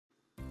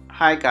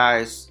Hi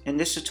guys, in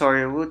this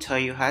tutorial we'll tell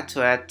you how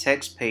to add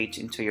text page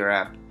into your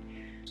app.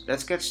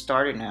 Let's get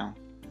started now.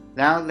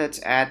 Now let's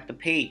add the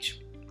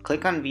page.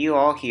 Click on view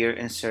all here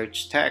and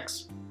search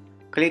text.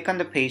 Click on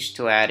the page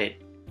to add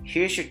it.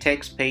 Here's your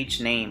text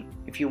page name.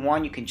 If you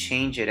want, you can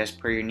change it as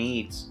per your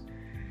needs.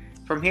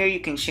 From here you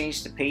can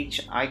change the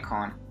page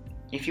icon.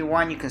 If you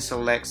want, you can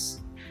select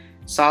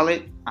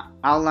solid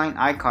outline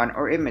icon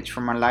or image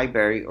from our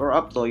library or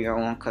upload your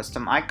own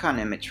custom icon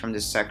image from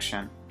this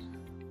section.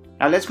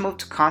 Now let's move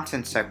to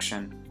content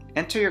section.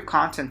 Enter your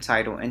content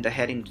title in the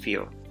heading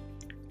field.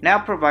 Now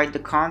provide the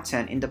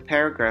content in the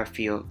paragraph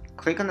field.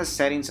 Click on the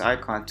settings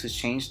icon to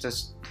change the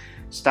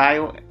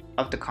style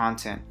of the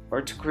content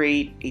or to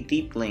create a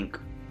deep link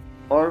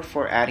or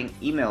for adding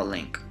email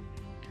link.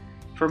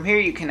 From here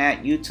you can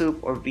add YouTube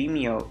or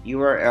Vimeo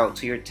URL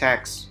to your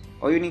text.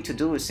 All you need to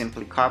do is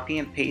simply copy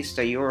and paste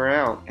the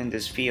URL in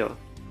this field.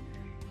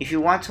 If you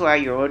want to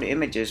add your own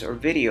images or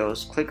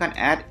videos, click on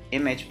Add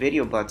Image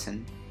Video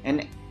button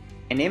and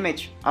an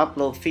image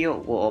upload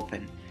field will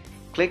open.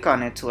 Click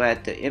on it to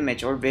add the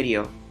image or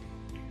video.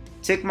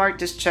 Tick mark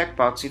this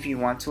checkbox if you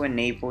want to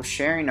enable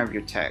sharing of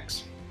your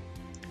text.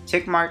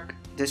 Tick mark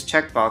this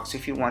checkbox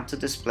if you want to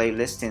display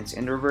listings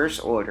in reverse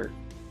order.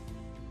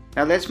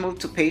 Now let's move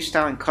to page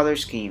style and color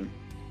scheme.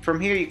 From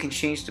here you can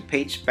change the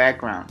page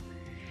background.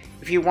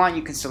 If you want,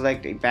 you can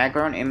select a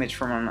background image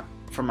from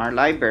our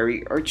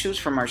library or choose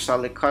from our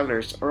solid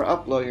colors or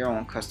upload your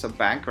own custom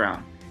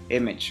background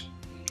image.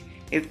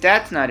 If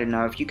that's not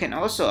enough, you can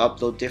also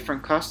upload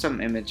different custom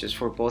images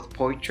for both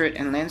portrait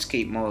and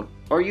landscape mode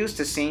or use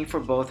the same for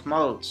both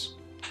modes.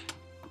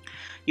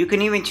 You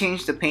can even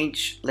change the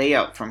page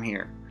layout from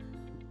here.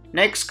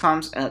 Next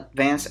comes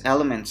advanced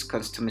elements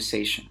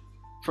customization.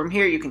 From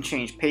here you can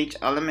change page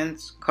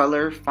elements,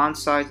 color, font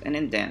size, and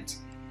indent.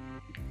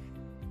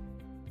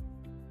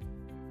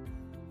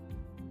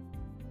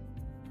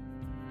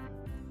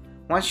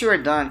 Once you are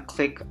done,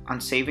 click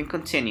on Save and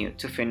Continue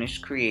to finish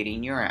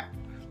creating your app.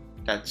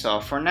 That's all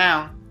for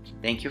now.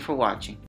 Thank you for watching.